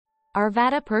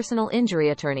Arvada personal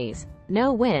injury attorneys.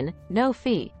 No win, no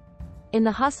fee. In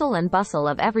the hustle and bustle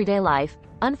of everyday life,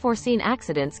 unforeseen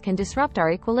accidents can disrupt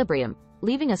our equilibrium,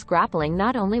 leaving us grappling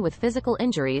not only with physical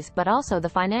injuries but also the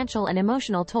financial and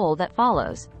emotional toll that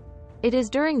follows. It is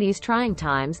during these trying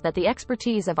times that the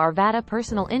expertise of Arvada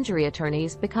personal injury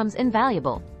attorneys becomes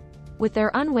invaluable. With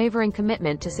their unwavering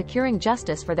commitment to securing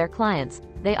justice for their clients,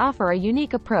 they offer a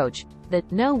unique approach, the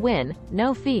no win,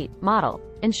 no fee model,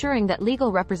 ensuring that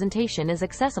legal representation is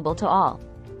accessible to all.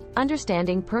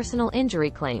 Understanding personal injury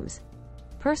claims.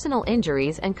 Personal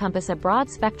injuries encompass a broad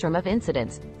spectrum of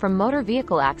incidents, from motor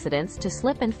vehicle accidents to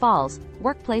slip and falls,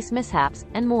 workplace mishaps,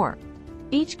 and more.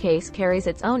 Each case carries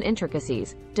its own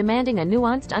intricacies, demanding a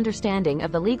nuanced understanding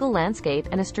of the legal landscape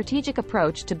and a strategic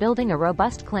approach to building a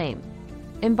robust claim.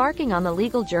 Embarking on the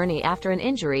legal journey after an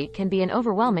injury can be an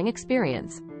overwhelming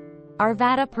experience.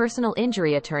 Arvada personal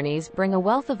injury attorneys bring a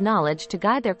wealth of knowledge to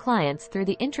guide their clients through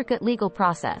the intricate legal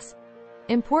process.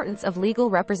 Importance of legal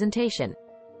representation.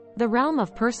 The realm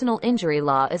of personal injury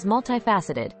law is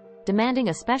multifaceted, demanding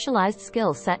a specialized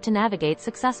skill set to navigate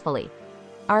successfully.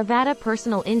 Arvada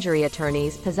personal injury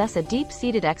attorneys possess a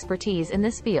deep-seated expertise in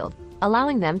this field,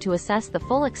 allowing them to assess the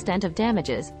full extent of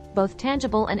damages, both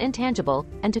tangible and intangible,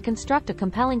 and to construct a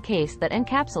compelling case that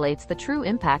encapsulates the true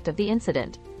impact of the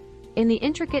incident. In the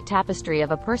intricate tapestry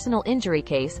of a personal injury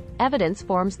case, evidence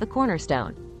forms the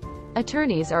cornerstone.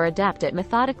 Attorneys are adept at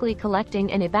methodically collecting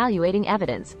and evaluating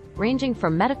evidence, ranging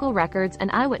from medical records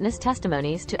and eyewitness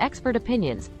testimonies to expert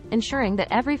opinions, ensuring that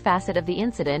every facet of the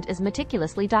incident is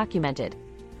meticulously documented.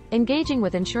 Engaging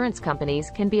with insurance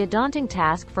companies can be a daunting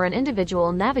task for an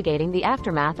individual navigating the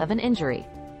aftermath of an injury.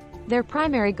 Their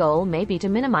primary goal may be to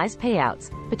minimize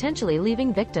payouts, potentially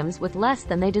leaving victims with less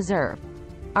than they deserve.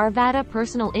 Arvada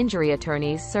personal injury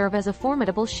attorneys serve as a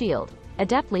formidable shield,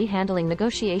 adeptly handling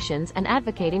negotiations and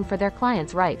advocating for their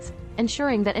clients' rights,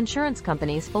 ensuring that insurance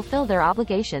companies fulfill their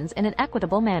obligations in an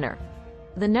equitable manner.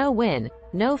 The no-win,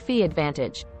 no-fee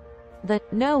advantage. The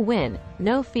no win,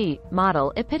 no fee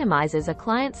model epitomizes a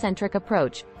client-centric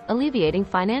approach, alleviating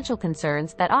financial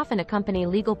concerns that often accompany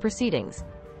legal proceedings.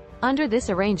 Under this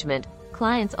arrangement,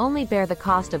 clients only bear the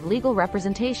cost of legal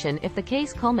representation if the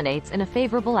case culminates in a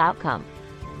favorable outcome.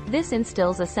 This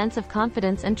instills a sense of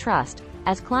confidence and trust,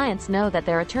 as clients know that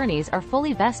their attorneys are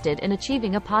fully vested in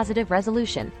achieving a positive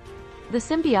resolution. The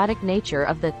symbiotic nature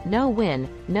of the no win,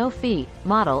 no fee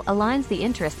model aligns the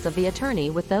interests of the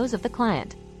attorney with those of the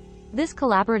client. This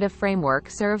collaborative framework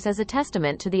serves as a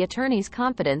testament to the attorney's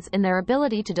confidence in their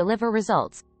ability to deliver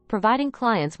results, providing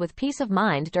clients with peace of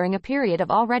mind during a period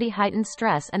of already heightened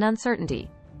stress and uncertainty.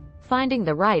 Finding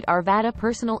the right Arvada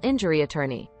personal injury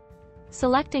attorney.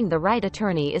 Selecting the right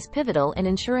attorney is pivotal in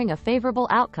ensuring a favorable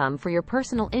outcome for your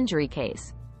personal injury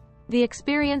case. The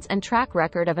experience and track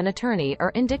record of an attorney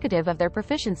are indicative of their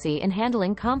proficiency in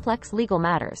handling complex legal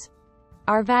matters.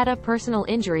 Arvada personal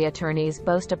injury attorneys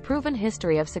boast a proven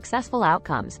history of successful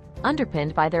outcomes,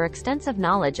 underpinned by their extensive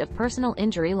knowledge of personal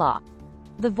injury law.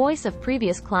 The voice of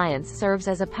previous clients serves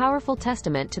as a powerful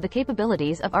testament to the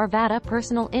capabilities of Arvada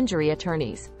personal injury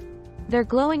attorneys. Their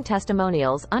glowing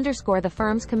testimonials underscore the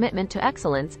firm's commitment to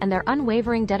excellence and their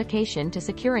unwavering dedication to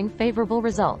securing favorable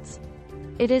results.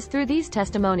 It is through these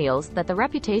testimonials that the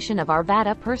reputation of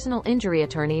Arvada personal injury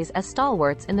attorneys as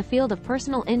stalwarts in the field of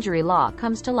personal injury law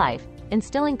comes to life,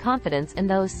 instilling confidence in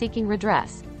those seeking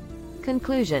redress.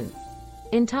 Conclusion.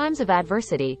 In times of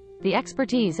adversity, the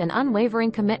expertise and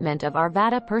unwavering commitment of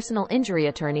Arvada personal injury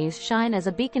attorneys shine as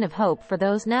a beacon of hope for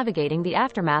those navigating the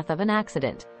aftermath of an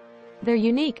accident. Their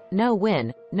unique,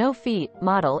 no-win, no-fee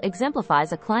model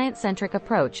exemplifies a client-centric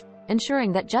approach,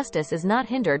 ensuring that justice is not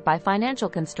hindered by financial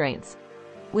constraints.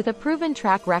 With a proven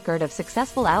track record of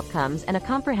successful outcomes and a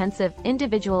comprehensive,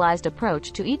 individualized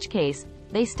approach to each case,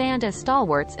 they stand as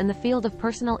stalwarts in the field of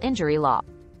personal injury law.